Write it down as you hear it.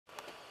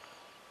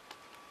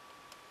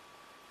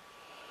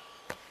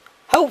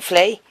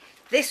hopefully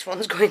this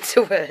one's going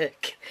to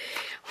work.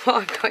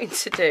 What I'm going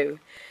to do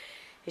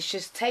is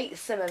just take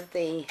some of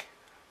the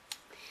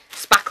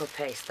spackle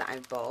paste that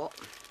I've bought.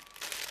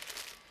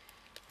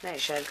 Make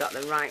sure I've got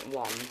the right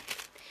one.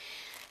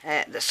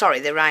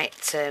 The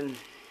right end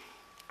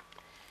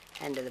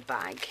of the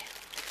bag.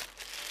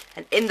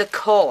 And in the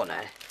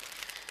corner,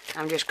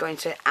 I'm just going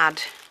to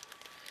add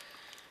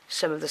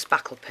some of the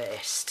spackle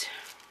paste,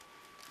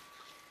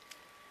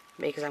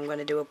 because I'm going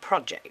to do a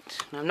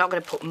project. Now, I'm not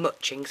going to put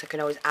much in because I can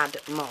always add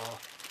more.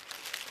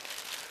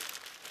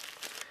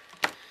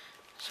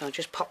 So I'll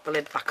just pop the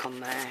lid back on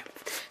there.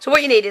 So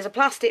what you need is a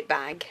plastic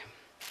bag.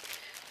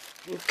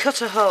 You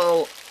cut a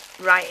hole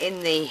right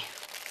in the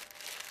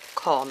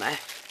corner,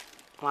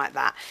 like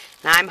that.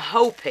 Now I'm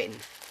hoping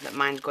that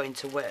mine's going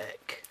to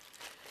work.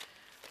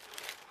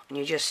 And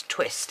you just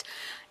twist.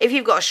 If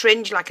you've got a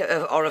syringe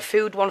or a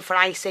food one for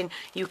icing,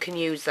 you can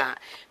use that.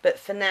 But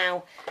for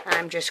now,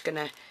 I'm just going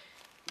to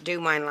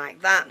do mine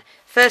like that.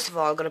 First of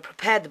all, I'm going to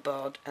prepare the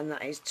board, and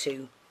that is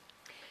to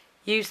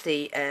use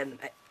the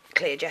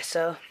clear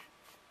gesso.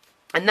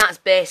 And that's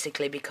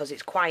basically because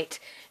it's quite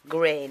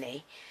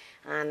grainy,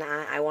 and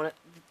I want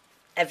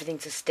everything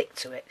to stick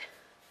to it,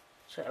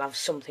 so it'll have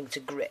something to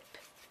grip.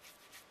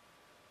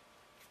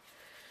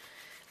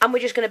 And we're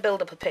just going to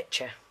build up a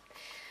picture.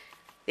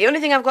 The only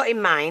thing I've got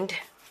in mind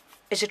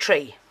is a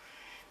tree.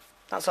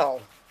 That's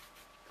all.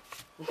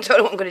 I don't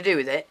know what I'm going to do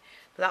with it,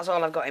 but that's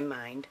all I've got in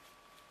mind.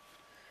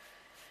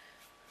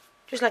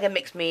 Just like a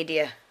mixed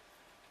media.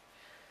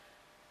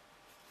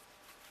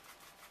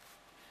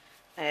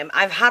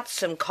 I've had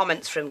some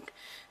comments from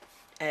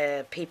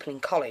people in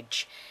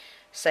college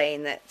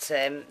saying that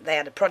they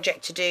had a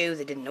project to do,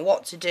 they didn't know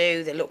what to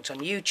do, they looked on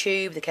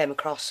YouTube, they came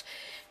across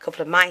a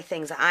couple of my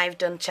things that I've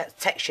done,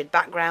 textured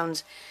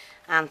backgrounds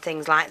and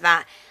things like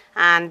that,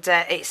 and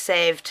it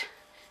saved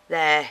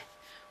their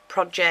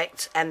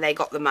project and they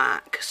got the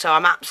mark. So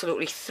I'm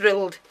absolutely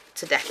thrilled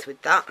to death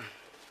with that.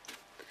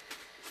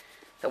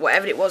 That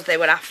whatever it was they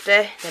were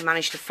after, they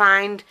managed to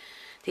find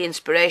the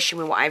inspiration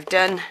with what I've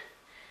done,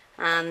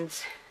 and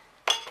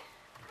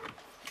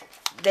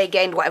they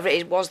gained whatever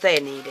it was they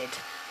needed.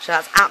 So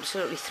that's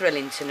absolutely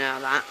thrilling to know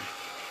that.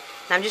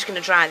 Now I'm just going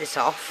to dry this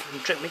off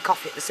and drink my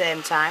coffee at the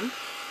same time.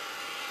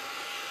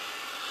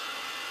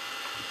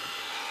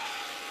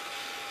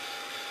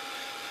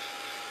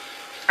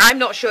 I'm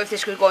not sure if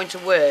this was going to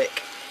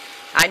work.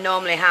 I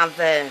normally have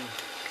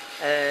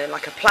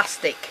like a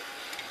plastic,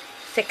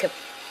 thicker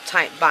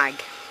type bag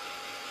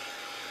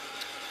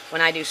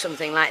when I do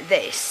something like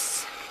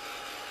this.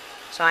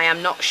 So I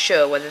am not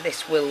sure whether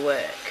this will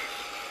work.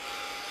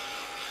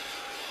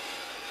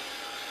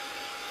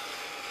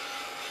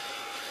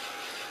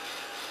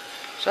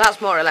 So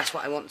that's more or less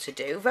what I want to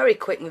do. Very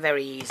quick and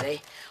very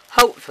easy.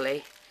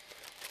 Hopefully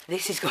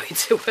this is going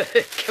to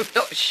work. I'm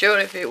not sure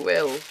if it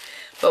will,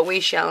 but we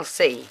shall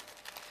see.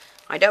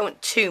 I don't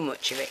want too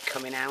much of it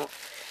coming out,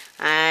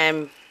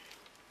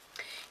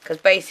 because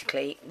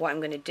basically what I'm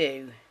going to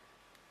do,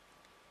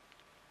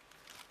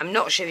 I'm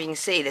not sure if you can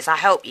see this, I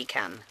hope you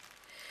can.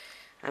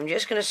 I'm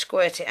just going to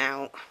squirt it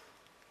out.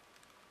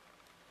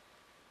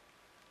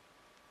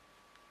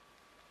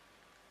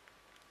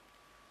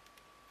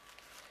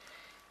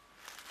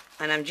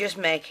 And I'm just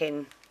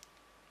making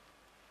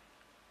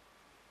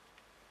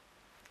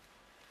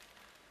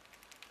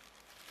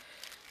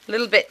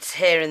little bits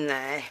here and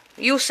there.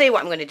 You'll see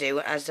what I'm going to do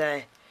as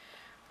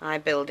I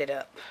build it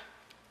up.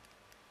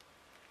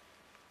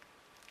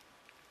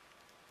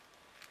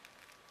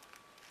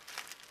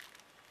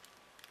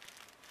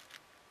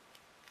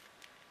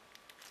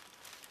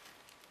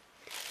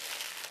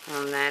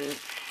 And then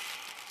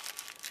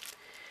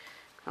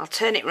I'll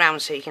turn it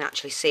round so you can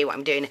actually see what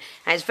I'm doing.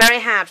 And it's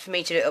very hard for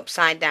me to do it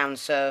upside down,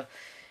 so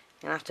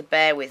you'll have to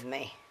bear with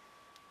me.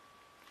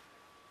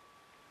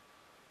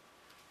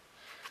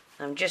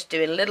 I'm just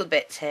doing little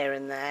bits here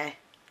and there.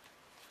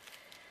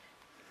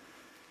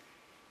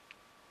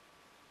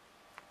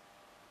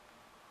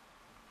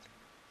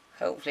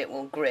 Hopefully it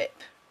will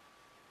grip.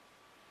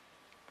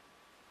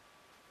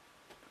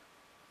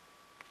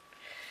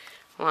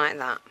 Like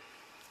that.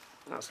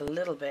 That's a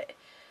little bit,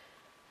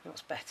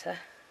 that's better.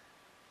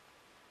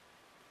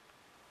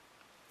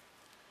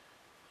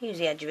 Use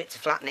the edge of it to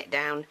flatten it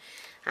down,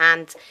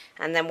 and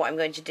then what I'm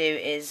going to do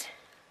is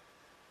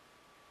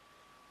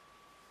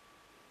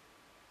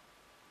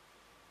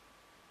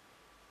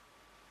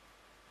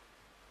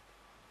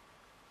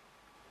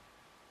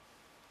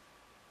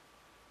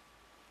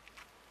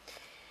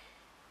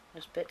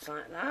just bits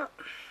like that.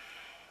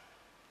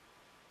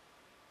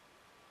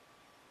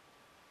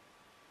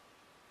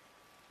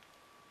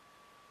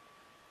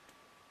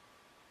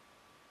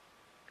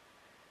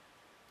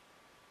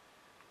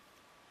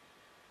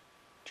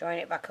 Join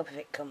it back up if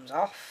it comes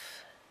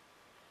off.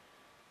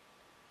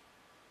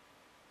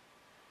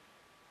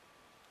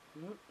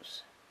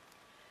 Oops.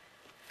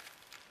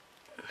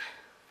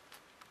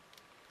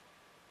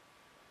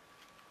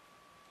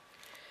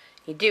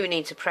 You do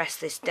need to press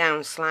this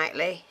down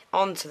slightly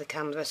onto the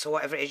canvas or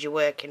whatever it is you're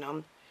working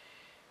on.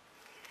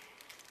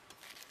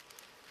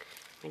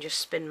 Let me just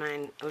spin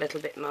mine a little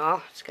bit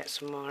more to get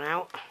some more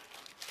out.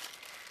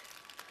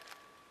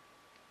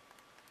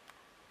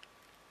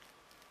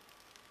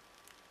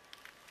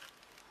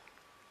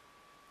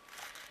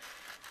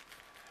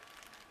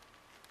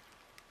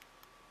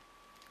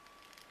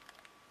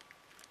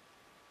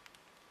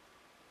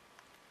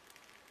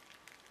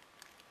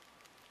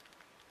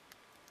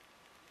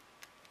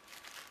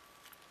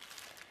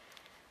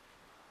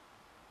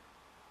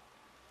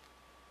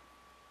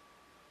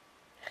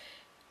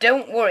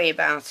 Don't worry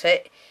about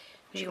it,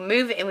 because you can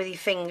move it in with your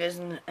fingers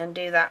and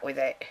do that with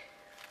it.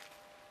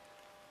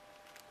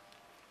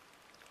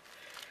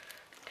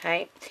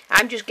 Okay,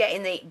 I'm just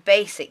getting the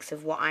basics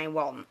of what I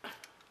want.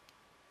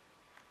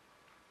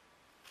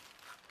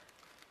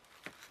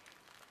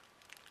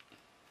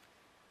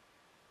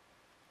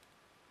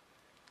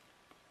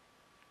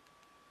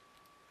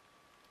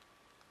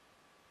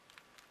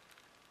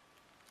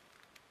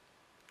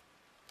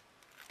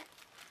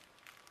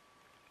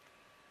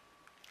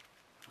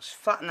 Just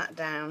flatten that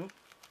down.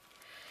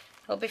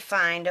 It'll be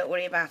fine, don't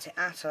worry about it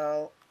at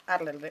all.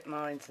 Add a little bit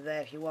more into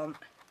there if you want.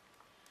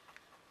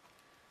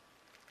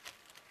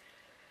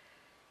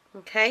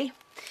 Okay,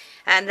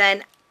 and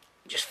then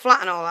just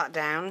flatten all that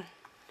down.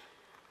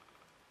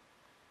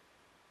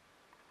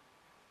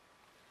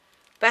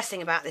 Best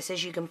thing about this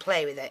is you can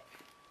play with it.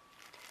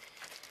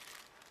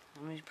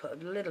 I'm going to put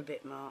a little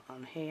bit more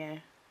on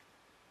here.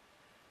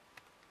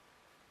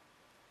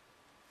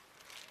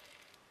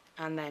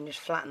 And then just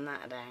flatten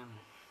that down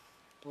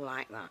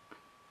like that.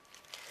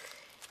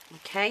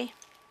 Okay,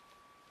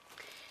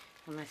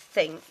 and I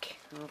think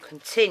I'll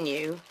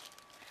continue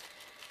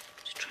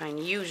to try and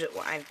use it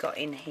what I've got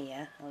in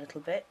here a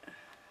little bit.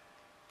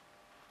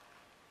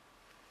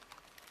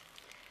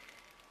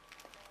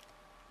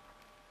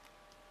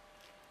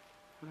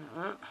 Like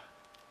that.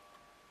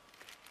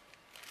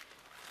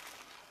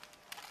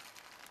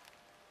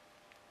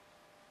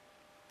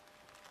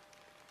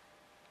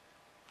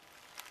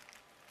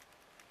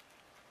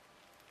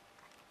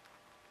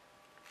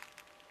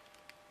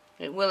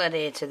 It will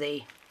adhere to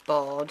the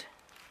board.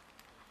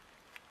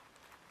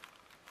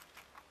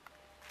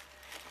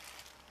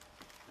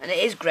 And it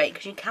is great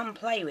because you can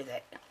play with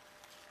it.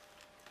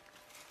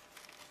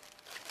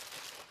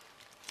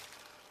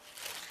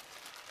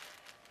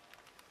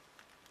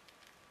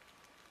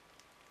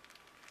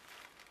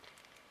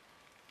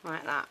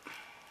 Like that.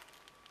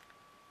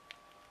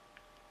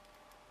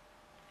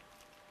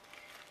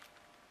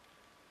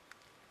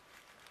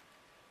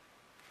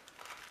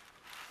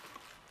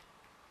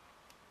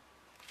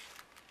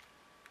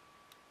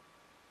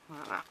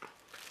 Like that.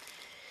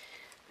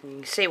 And you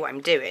can see what I'm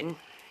doing.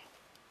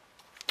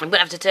 I'm going to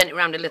have to turn it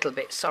around a little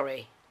bit,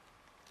 sorry.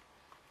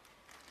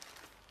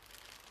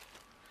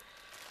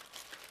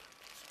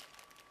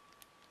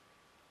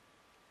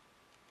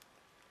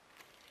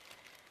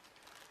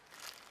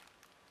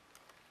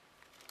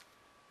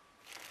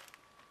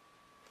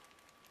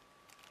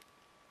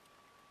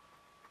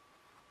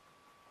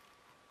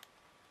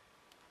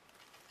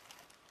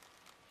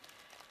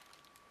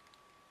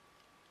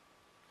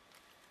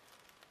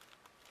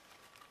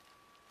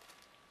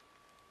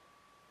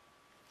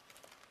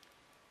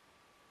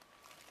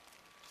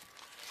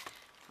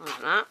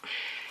 Like that.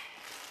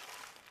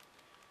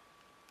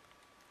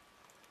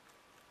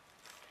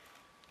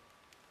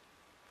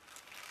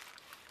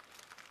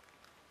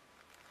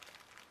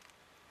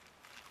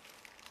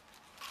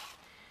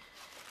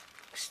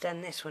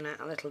 Extend this one out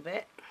a little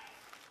bit.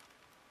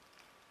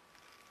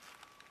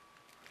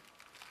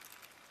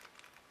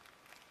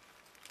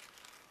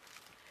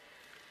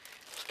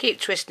 Just keep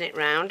twisting it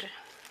round.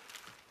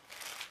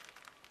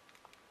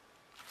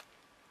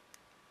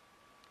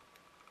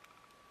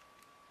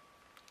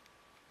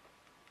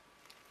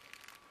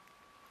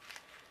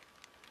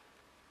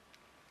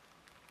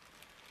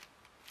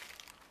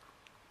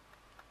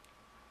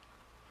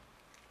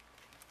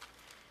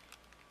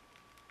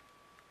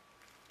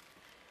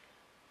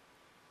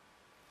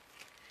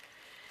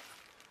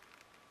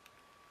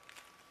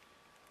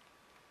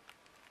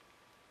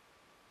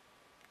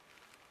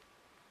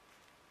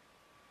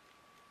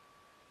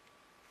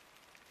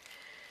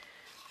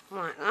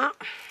 Like that.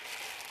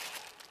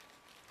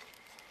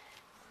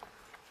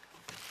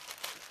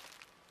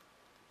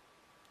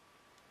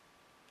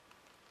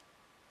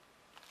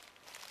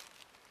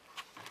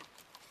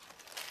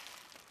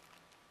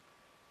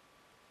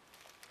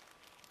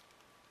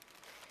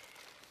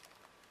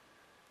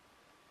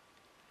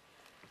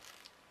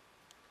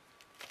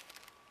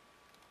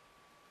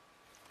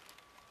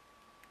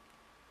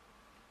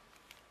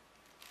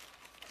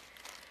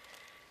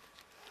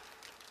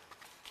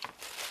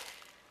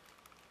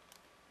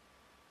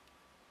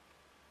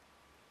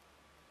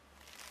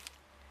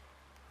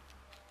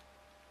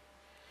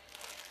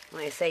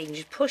 Like I say, you can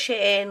just push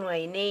it in where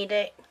you need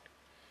it,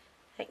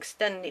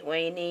 extend it where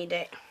you need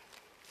it.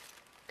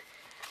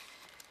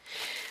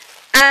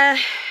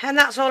 And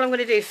that's all I'm going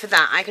to do for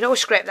that. I can always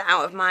scrape that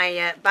out of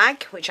my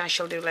bag, which I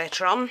shall do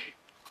later on.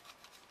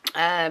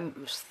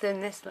 Just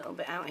thin this little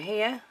bit out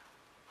here.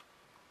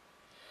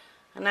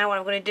 And now what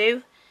I'm going to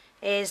do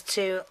is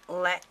to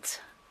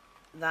let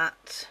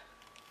that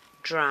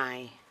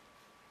dry.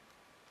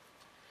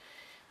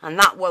 And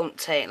that won't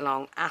take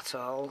long at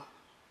all.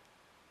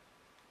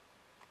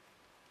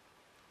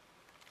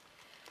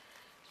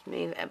 Just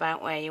move it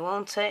about where you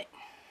want it.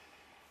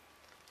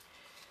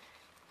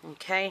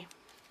 Okay.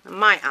 I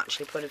might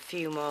actually put a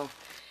few more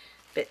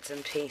bits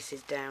and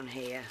pieces down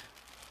here.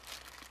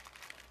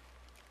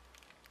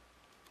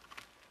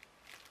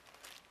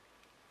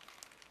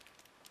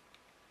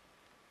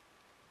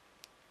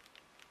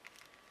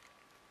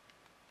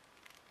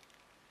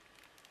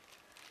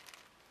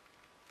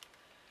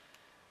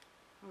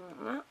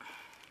 Like that.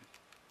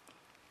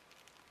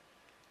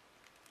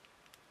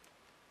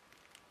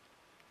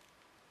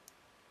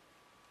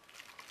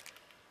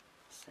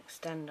 Let's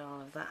extend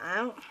all of that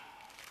out.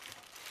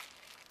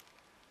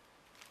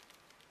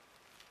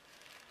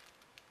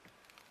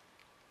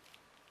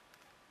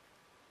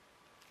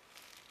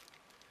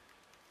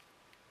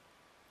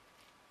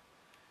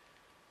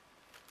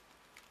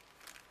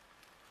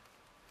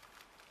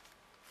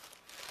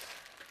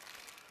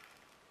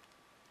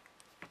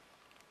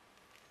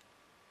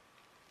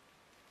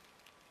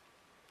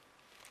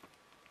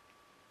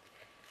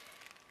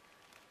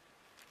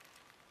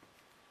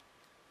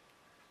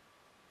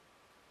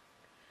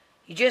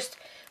 You just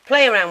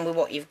play around with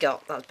what you've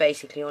got. That's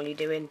basically all you're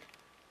doing.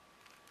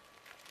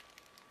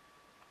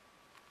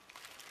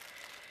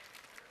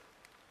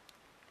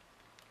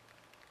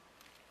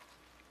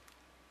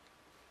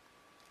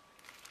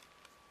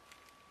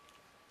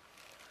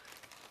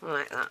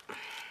 Like that.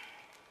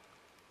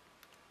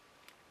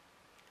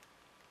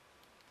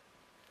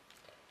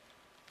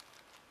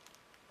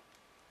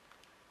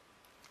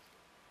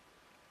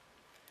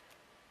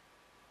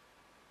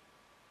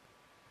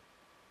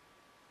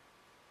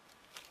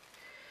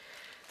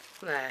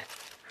 There,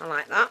 I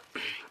like that.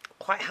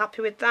 Quite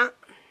happy with that.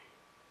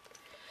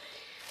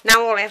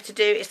 Now all I have to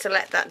do is to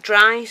let that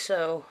dry,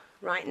 so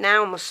right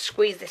now I must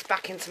squeeze this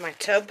back into my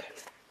tub.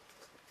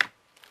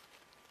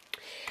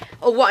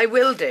 Oh, what I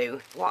will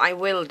do,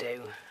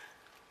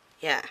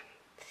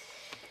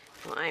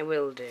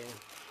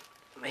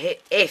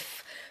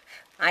 if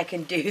I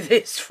can do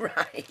this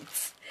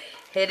right,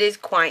 it is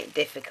quite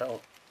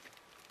difficult.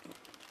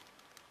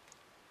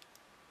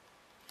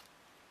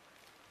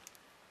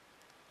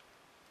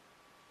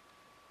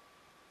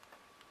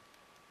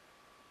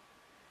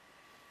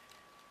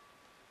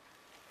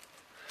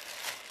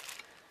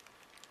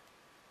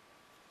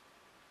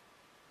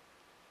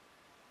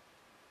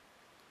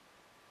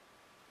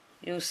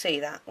 You'll see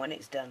that when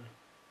it's done.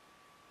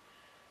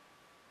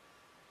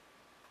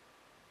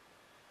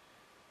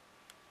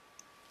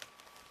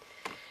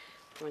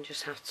 I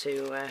just have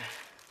to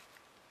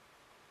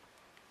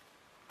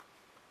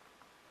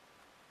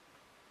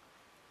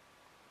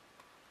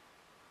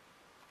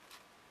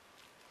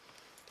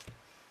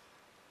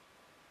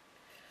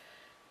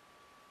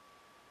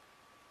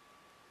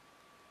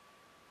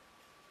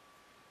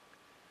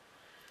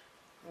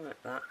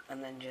like that,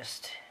 and then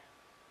just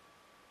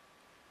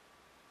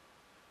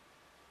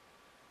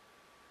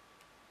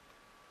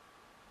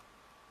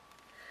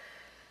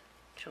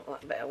chuck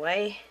that bit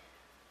away.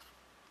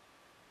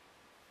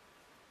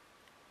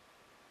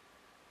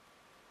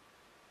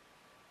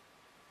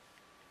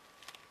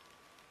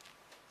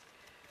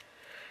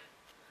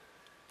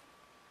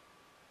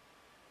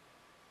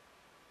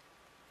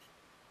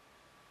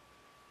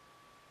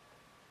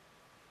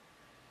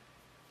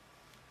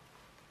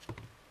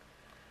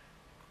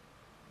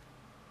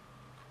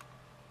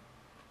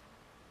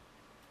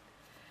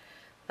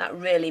 That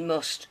really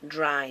must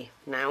dry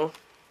now.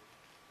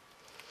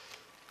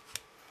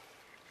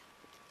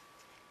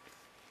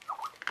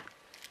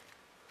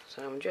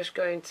 So I'm just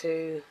going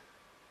to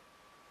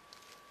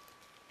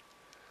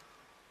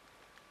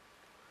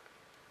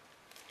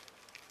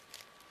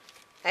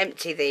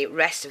empty the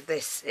rest of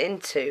this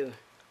into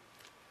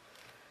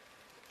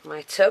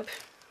my tub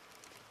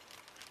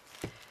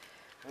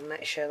and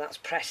make sure that's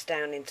pressed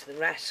down into the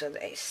rest so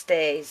that it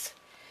stays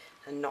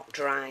and not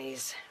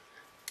dries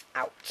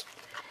out.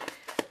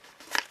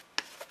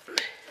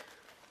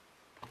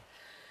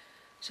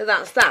 So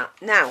that's that.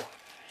 Now,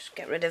 just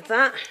get rid of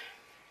that.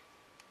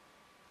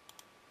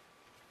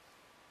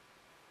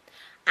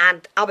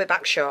 And I'll be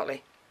back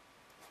shortly.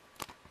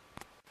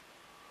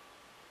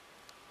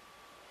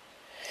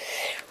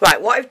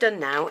 Right, what I've done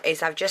now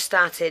is I've just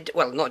started,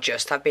 well not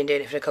just, I've been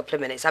doing it for a couple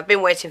of minutes. I've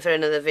been waiting for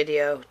another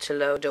video to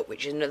load up,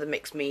 which is another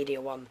mixed media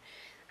one.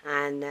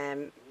 And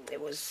it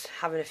was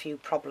having a few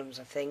problems,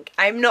 I think.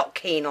 I'm not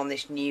keen on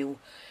this new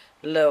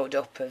load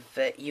up of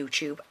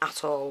YouTube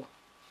at all.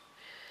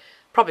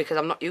 Probably because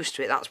I'm not used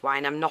to it, that's why,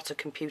 and I'm not a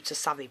computer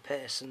savvy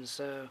person,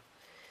 so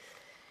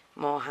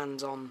more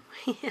hands on.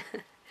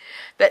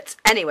 But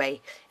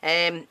anyway,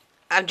 I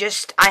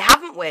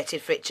haven't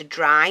waited for it to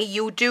dry.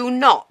 You do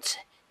not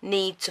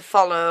need to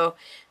follow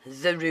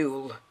the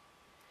rule.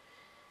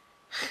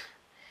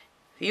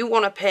 If you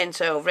want to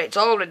paint over it, it's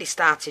already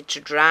started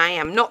to dry.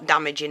 I'm not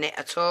damaging it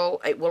at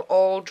all. It will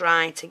all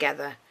dry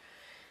together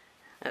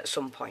at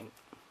some point.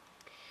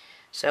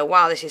 So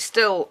while this is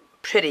still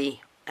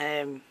pretty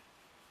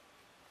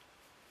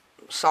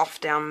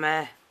soft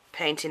I'm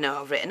painting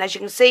over it, and as you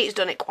can see it's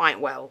done it quite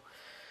well.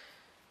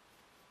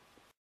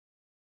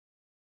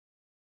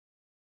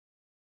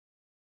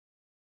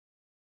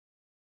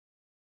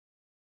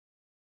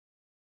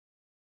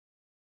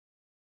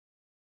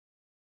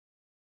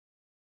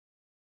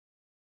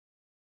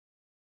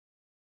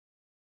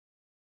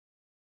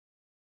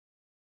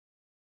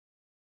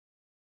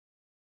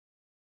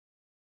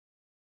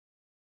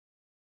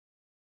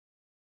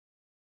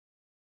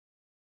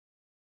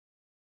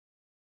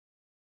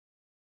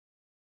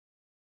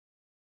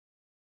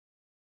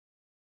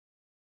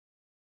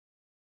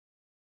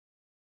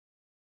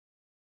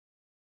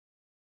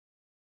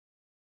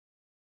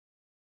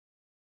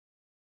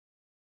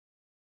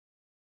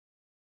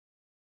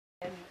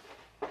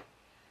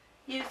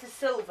 Use the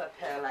silver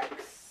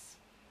PearlEx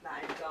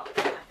that I've got,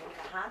 I think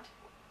I had.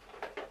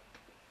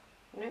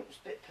 Nope, it's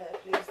a bit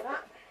purpley as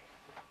that.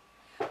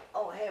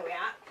 Oh, here we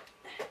are.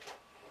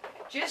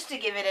 Just to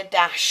give it a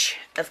dash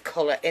of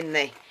colour in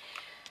the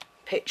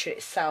picture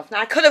itself. Now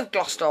I could have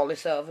glossed all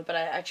this over, but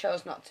I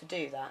chose not to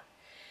do that.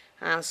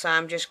 And so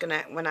I'm just going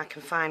to, when I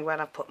can find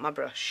where I put my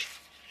brush.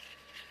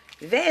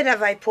 Where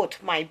have I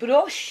put my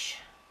brush?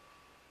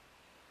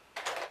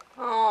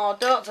 Oh,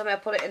 don't tell me I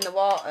put it in the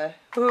water.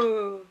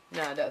 Ooh.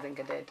 No, I don't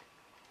think I did.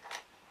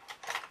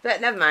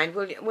 But never mind.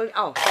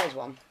 Oh, there's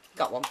one.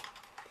 Got one.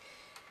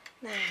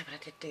 Nah, but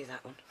I did do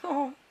that one.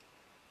 Oh.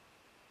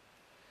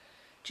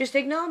 Just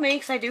ignore me,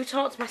 because I do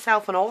talk to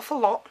myself an awful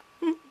lot.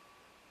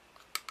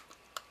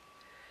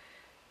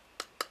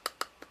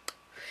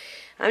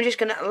 I'm just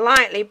going to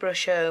lightly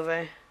brush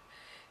over,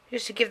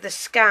 just to give the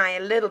sky a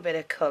little bit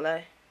of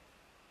colour.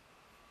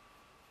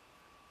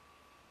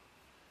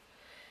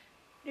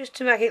 Just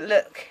to make it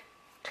look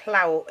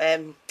cloud,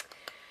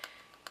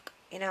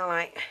 you know,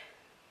 like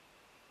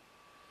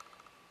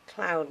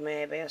cloud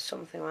maybe, or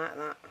something like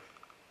that,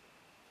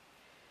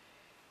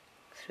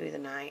 through the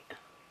night.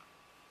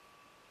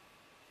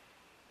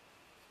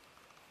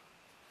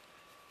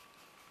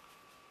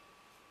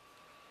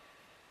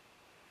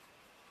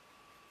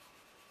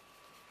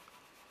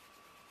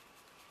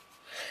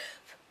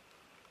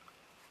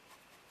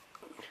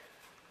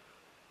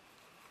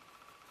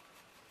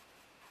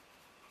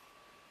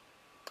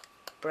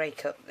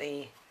 Break up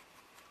the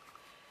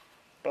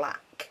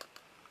black.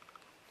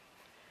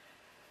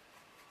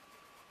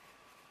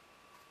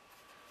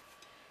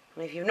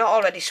 And if you've not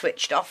already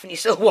switched off and you're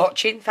still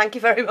watching, thank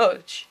you very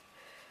much.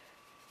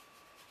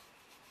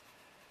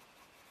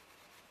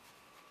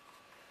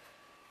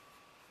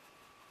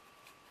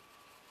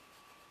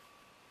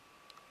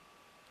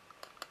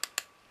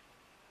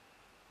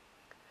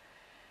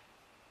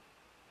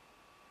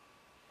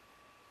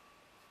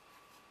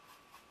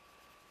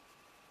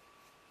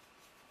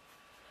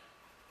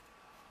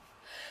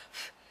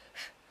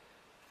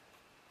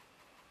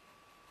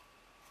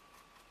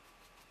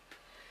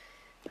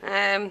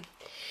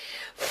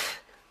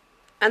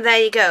 And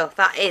there you go,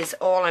 that is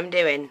all I'm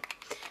doing.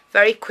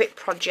 Very quick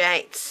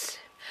projects.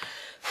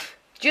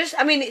 Just,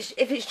 I mean,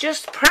 if it's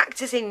just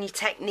practicing your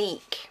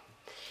technique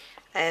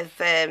of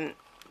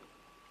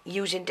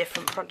using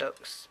different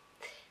products,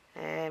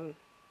 I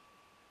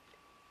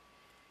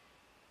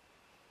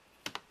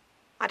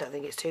don't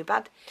think it's too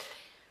bad.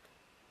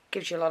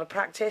 Gives you a lot of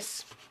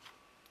practice,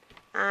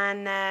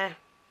 and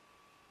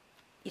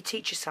you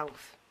teach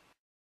yourself.